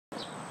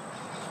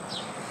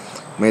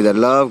May the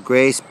love,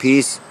 grace,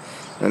 peace,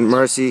 and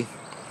mercy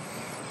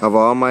of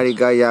our Almighty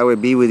God Yahweh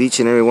be with each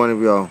and every one of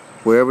y'all,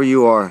 wherever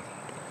you are,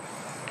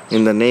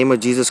 in the name of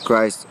Jesus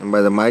Christ and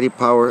by the mighty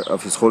power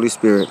of His Holy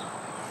Spirit.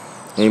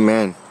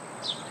 Amen.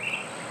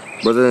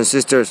 Brothers and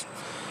sisters,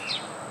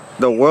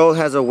 the world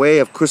has a way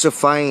of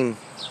crucifying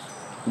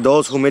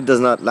those whom it does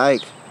not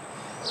like.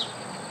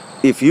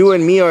 If you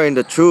and me are in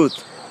the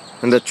truth,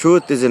 and the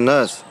truth is in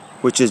us,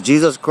 which is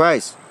Jesus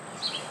Christ,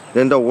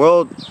 then the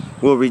world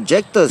will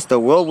reject us. The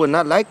world will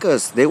not like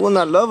us. They will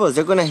not love us.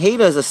 They're going to hate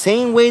us the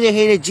same way they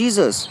hated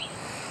Jesus.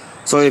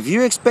 So if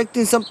you're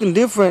expecting something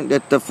different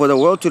for the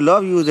world to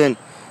love you, then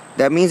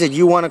that means that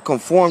you want to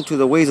conform to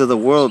the ways of the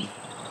world,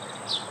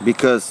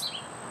 because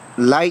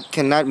light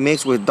cannot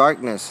mix with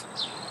darkness.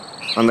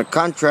 On the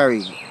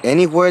contrary,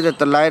 anywhere that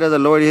the light of the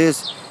Lord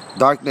is,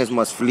 darkness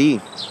must flee.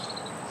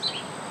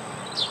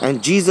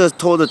 And Jesus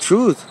told the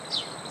truth.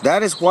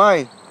 That is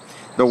why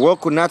the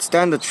world could not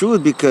stand the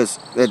truth, because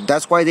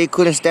that's why they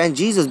couldn't stand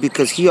Jesus,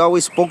 because He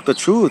always spoke the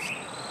truth.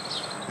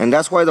 And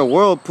that's why the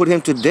world put Him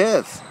to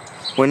death.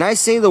 When I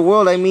say the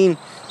world, I mean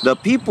the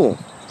people.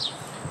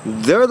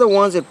 They're the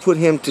ones that put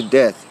Him to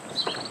death.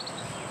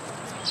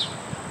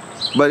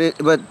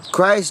 But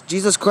Christ,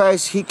 Jesus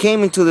Christ, He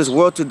came into this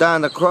world to die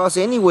on the cross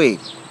anyway.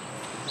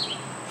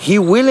 He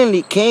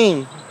willingly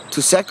came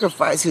to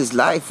sacrifice His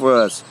life for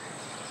us.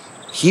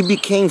 He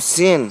became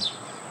sin.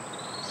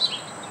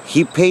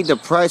 He paid the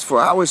price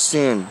for our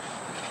sin,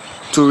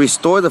 to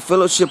restore the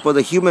fellowship of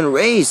the human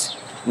race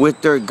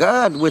with their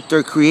God, with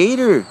their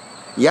Creator,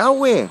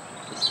 Yahweh.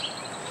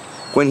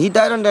 When He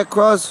died on that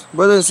cross,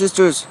 brothers and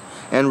sisters,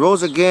 and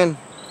rose again,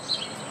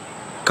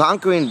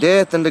 conquering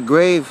death and the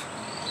grave,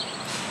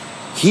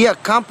 He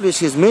accomplished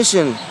His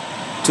mission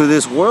to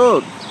this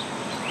world,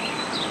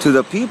 to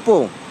the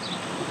people.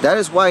 That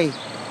is why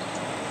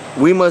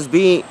we must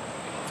be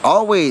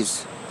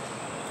always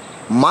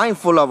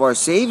mindful of our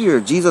Savior,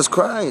 Jesus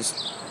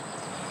Christ.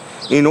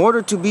 In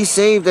order to be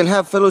saved and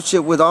have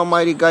fellowship with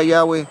Almighty God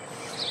Yahweh,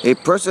 a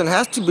person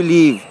has to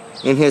believe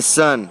in His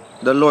Son,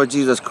 the Lord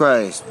Jesus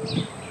Christ.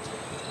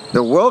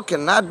 The world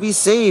cannot be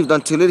saved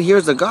until it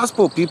hears the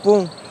gospel,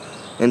 people.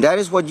 And that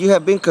is what you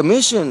have been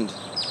commissioned.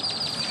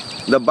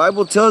 The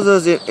Bible tells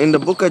us in the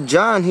book of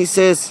John, He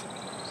says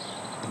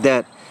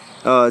that,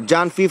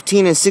 John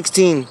 15 and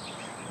 16,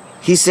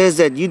 He says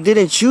that you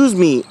didn't choose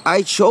me,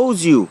 I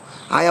chose you.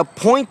 I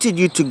appointed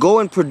you to go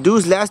and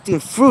produce lasting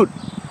fruit,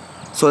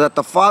 so that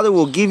the Father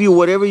will give you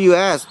whatever you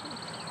ask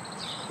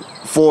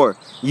for,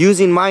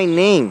 using my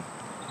name.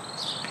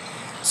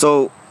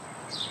 So,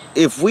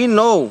 if we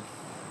know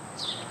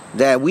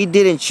that we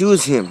didn't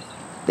choose Him,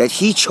 that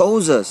He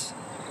chose us,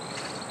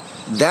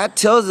 that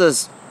tells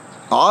us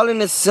all in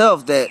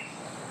itself that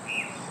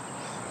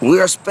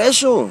we are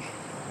special.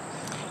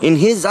 In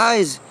His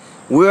eyes,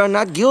 we are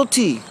not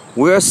guilty.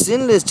 We are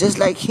sinless, just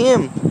like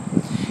Him.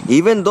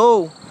 Even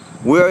though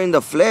we are in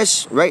the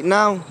flesh right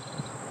now,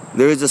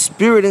 there is a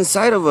spirit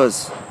inside of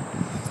us.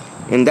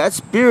 And that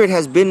spirit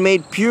has been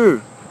made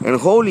pure and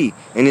holy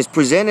and is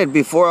presented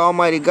before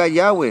Almighty God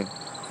Yahweh.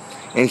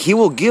 And He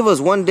will give us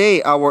one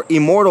day our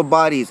immortal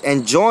bodies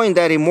and join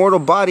that immortal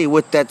body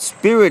with that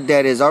spirit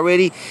that is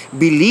already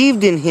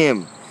believed in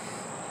Him.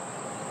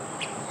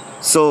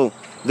 So,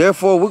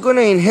 therefore, we're going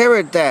to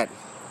inherit that.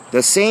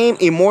 The same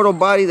immortal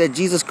body that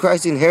Jesus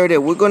Christ inherited,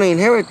 we're going to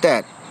inherit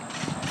that.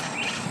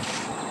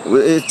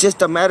 It's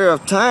just a matter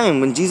of time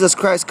when Jesus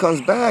Christ comes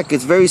back.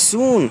 It's very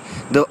soon.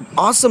 The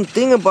awesome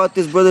thing about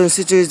this, brothers and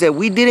sisters, is that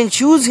we didn't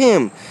choose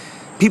Him.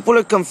 People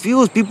are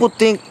confused. People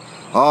think,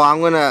 oh, I'm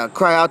going to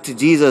cry out to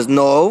Jesus.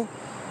 No.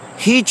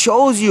 He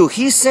chose you.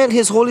 He sent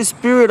His Holy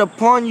Spirit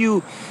upon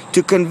you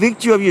to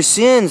convict you of your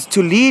sins,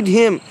 to lead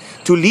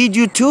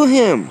you to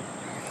Him.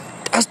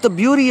 That's the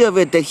beauty of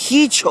it, that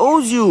He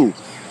chose you.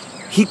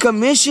 He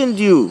commissioned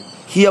you.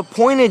 He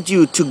appointed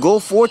you to go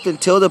forth and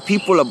tell the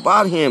people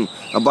about Him,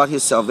 about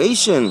His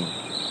salvation.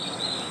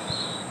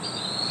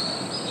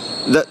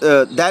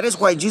 That is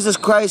why Jesus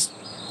Christ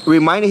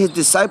reminded His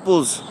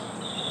disciples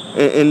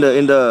in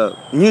the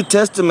New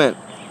Testament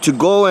to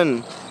go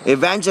and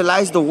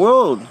evangelize the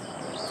world.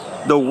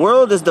 The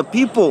world is the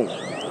people.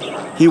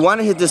 He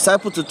wanted His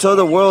disciples to tell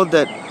the world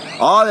that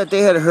all that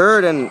they had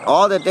heard and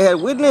all that they had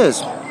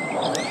witnessed.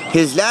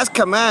 His last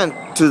command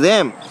to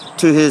them,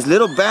 to His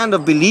little band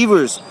of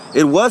believers,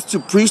 it was to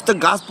preach the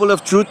gospel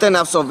of truth and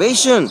of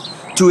salvation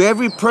to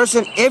every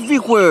person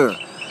everywhere.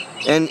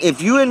 And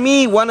if you and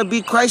me want to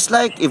be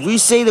Christ-like, if we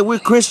say that we're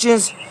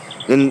Christians,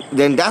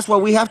 then that's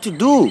what we have to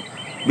do,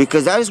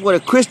 because that is what a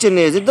Christian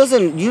is.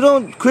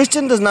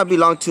 Christian does not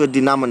belong to a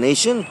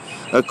denomination.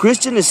 A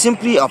Christian is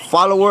simply a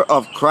follower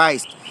of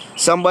Christ,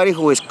 somebody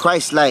who is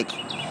Christ-like.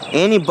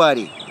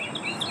 Anybody.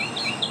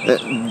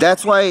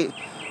 That's why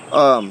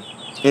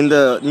in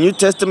the New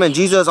Testament,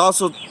 Jesus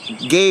also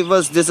gave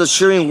us this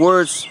assuring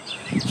words.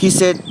 He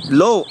said,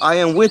 lo, I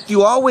am with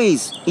you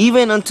always,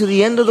 even unto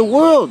the end of the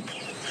world.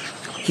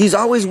 He's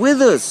always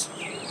with us.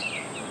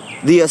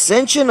 The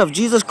ascension of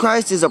Jesus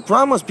Christ is a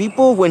promise,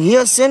 people. When he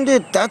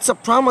ascended, that's a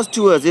promise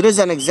to us. It is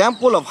an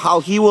example of how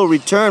he will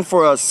return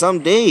for us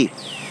someday.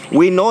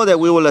 We know that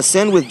we will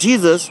ascend with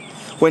Jesus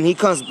when he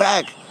comes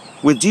back.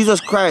 With Jesus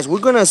Christ, we're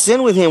going to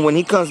ascend with him when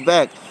he comes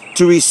back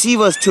to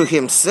receive us to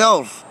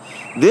himself.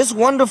 This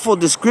wonderful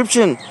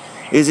description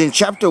is in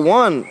chapter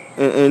 1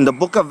 in the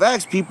book of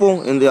Acts,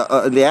 people, in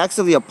the Acts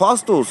of the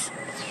Apostles.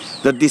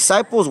 The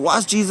disciples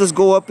watched Jesus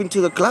go up into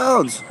the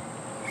clouds.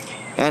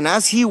 And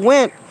as he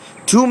went,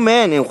 2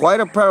 men in white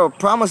apparel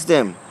promised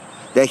them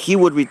that he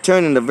would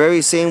return in the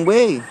very same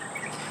way.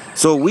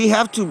 So we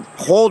have to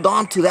hold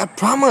on to that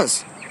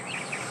promise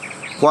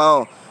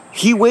while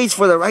he waits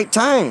for the right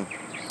time.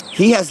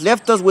 He has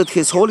left us with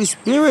his Holy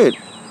Spirit.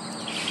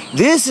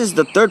 This is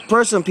the third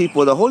person,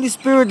 people. The Holy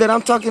Spirit that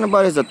I'm talking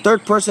about is the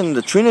third person in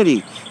the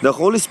Trinity. The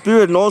Holy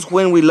Spirit knows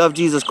when we love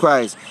Jesus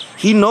Christ.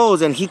 He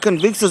knows and he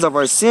convicts us of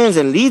our sins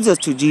and leads us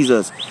to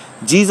Jesus.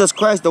 Jesus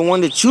Christ, the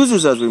one that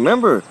chooses us,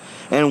 remember.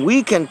 And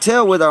we can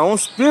tell with our own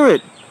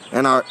spirit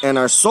and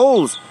our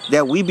souls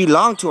that we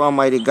belong to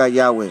Almighty God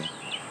Yahweh.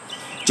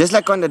 Just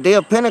like on the day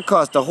of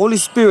Pentecost, the Holy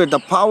Spirit, the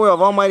power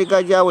of Almighty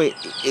God Yahweh,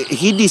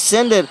 he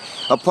descended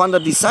upon the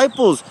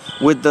disciples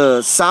with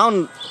the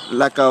sound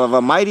like of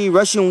a mighty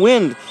rushing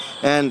wind,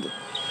 and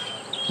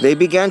they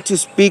began to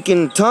speak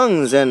in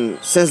tongues.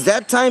 And since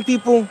that time,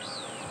 people,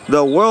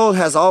 the world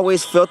has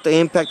always felt the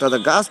impact of the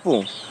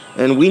gospel,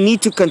 and we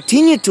need to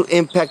continue to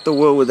impact the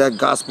world with that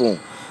gospel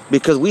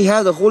because we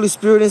have the Holy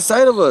Spirit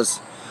inside of us.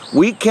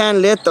 We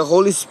can let the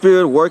Holy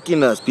Spirit work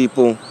in us,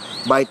 people,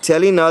 by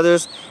telling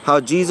others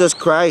how Jesus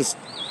Christ,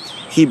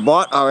 he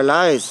bought our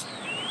lives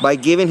by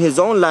giving his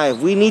own life.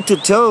 We need to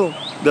tell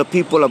the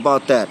people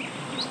about that.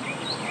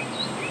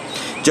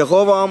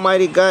 Jehovah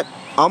Almighty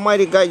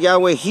God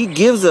Yahweh, he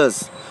gives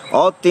us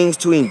all things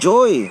to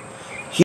enjoy.